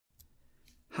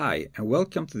Hi, and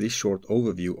welcome to this short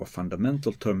overview of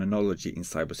fundamental terminology in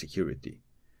cybersecurity.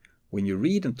 When you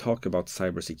read and talk about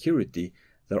cybersecurity,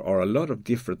 there are a lot of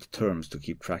different terms to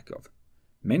keep track of.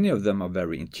 Many of them are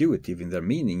very intuitive in their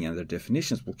meaning and their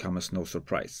definitions will come as no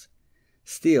surprise.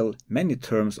 Still, many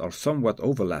terms are somewhat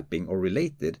overlapping or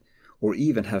related, or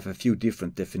even have a few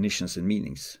different definitions and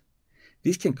meanings.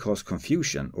 This can cause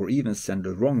confusion or even send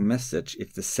a wrong message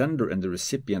if the sender and the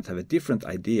recipient have a different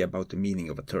idea about the meaning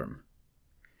of a term.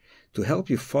 To help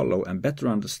you follow and better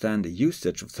understand the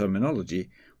usage of terminology,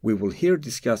 we will here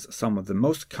discuss some of the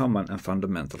most common and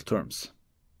fundamental terms.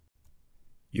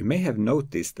 You may have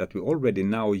noticed that we already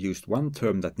now used one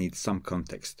term that needs some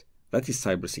context. That is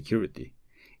cybersecurity.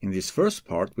 In this first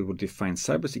part, we will define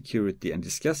cybersecurity and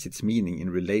discuss its meaning in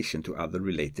relation to other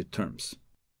related terms.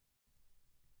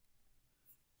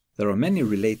 There are many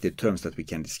related terms that we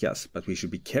can discuss, but we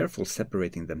should be careful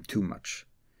separating them too much.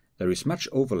 There is much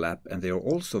overlap and they are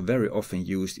also very often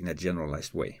used in a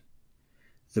generalized way.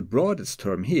 The broadest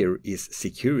term here is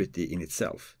security in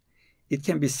itself. It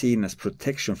can be seen as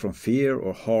protection from fear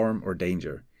or harm or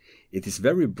danger. It is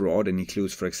very broad and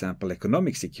includes, for example,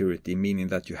 economic security, meaning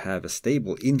that you have a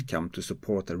stable income to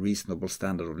support a reasonable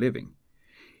standard of living.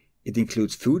 It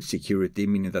includes food security,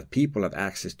 meaning that people have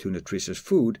access to nutritious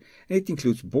food, and it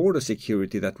includes border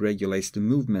security that regulates the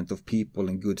movement of people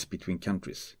and goods between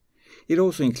countries. It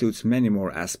also includes many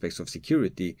more aspects of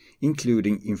security,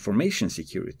 including information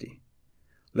security.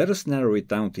 Let us narrow it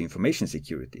down to information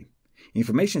security.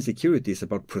 Information security is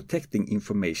about protecting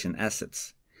information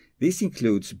assets. This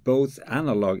includes both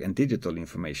analog and digital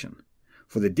information.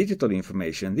 For the digital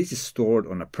information, this is stored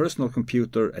on a personal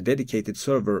computer, a dedicated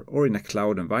server, or in a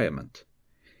cloud environment.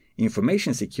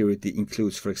 Information security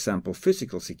includes, for example,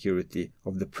 physical security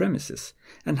of the premises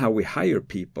and how we hire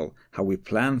people, how we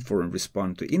plan for and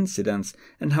respond to incidents,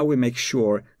 and how we make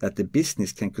sure that the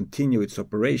business can continue its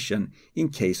operation in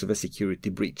case of a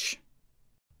security breach.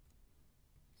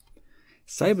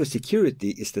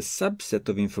 Cybersecurity is the subset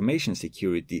of information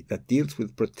security that deals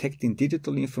with protecting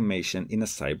digital information in a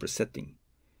cyber setting.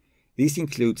 This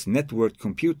includes networked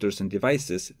computers and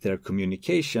devices, their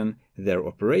communication, their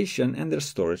operation, and their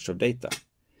storage of data.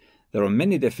 There are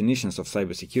many definitions of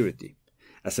cybersecurity.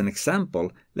 As an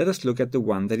example, let us look at the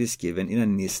one that is given in a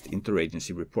NIST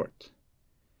interagency report.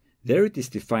 There it is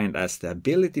defined as the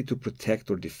ability to protect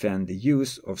or defend the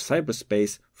use of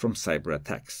cyberspace from cyber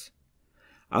attacks.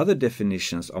 Other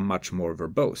definitions are much more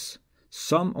verbose.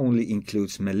 Some only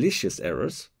includes malicious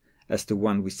errors, as the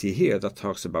one we see here that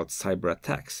talks about cyber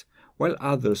attacks, while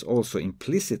others also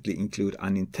implicitly include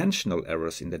unintentional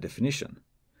errors in the definition.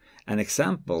 An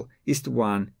example is the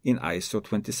one in ISO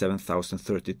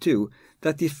 27032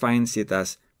 that defines it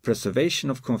as preservation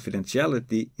of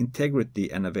confidentiality,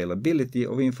 integrity, and availability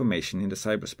of information in the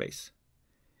cyberspace.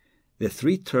 The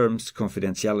three terms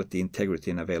confidentiality, integrity,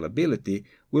 and availability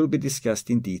will be discussed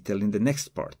in detail in the next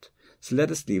part, so let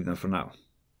us leave them for now.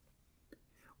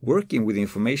 Working with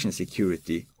information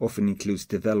security often includes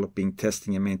developing,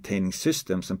 testing, and maintaining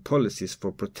systems and policies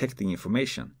for protecting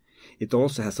information. It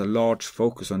also has a large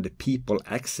focus on the people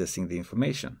accessing the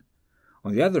information.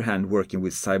 On the other hand, working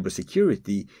with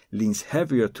cybersecurity leans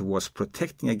heavier towards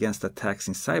protecting against attacks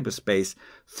in cyberspace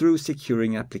through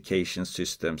securing application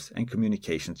systems and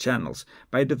communication channels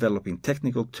by developing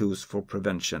technical tools for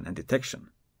prevention and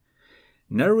detection.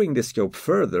 Narrowing the scope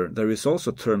further, there is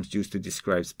also terms used to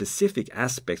describe specific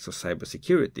aspects of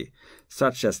cybersecurity,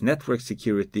 such as network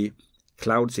security,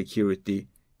 cloud security,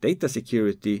 data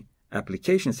security,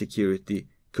 application security,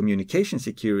 communication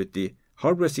security,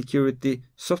 hardware security,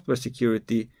 software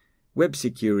security, web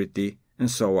security,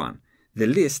 and so on. The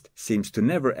list seems to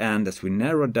never end as we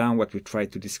narrow down what we try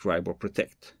to describe or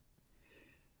protect.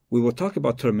 We will talk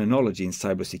about terminology in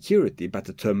cybersecurity, but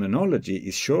the terminology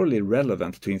is surely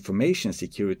relevant to information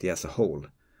security as a whole.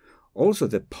 Also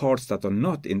the parts that are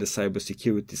not in the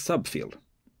cybersecurity subfield.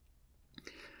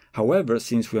 However,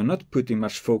 since we are not putting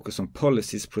much focus on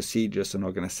policies, procedures, and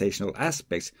organizational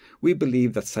aspects, we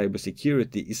believe that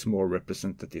cybersecurity is more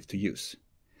representative to use.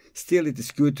 Still, it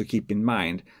is good to keep in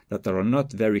mind that there are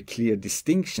not very clear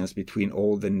distinctions between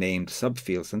all the named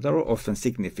subfields, and there are often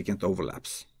significant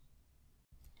overlaps.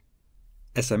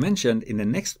 As I mentioned, in the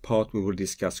next part we will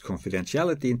discuss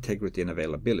confidentiality, integrity, and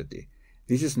availability.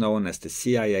 This is known as the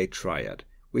CIA triad,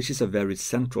 which is a very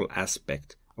central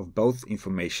aspect of both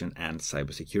information and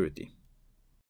cybersecurity.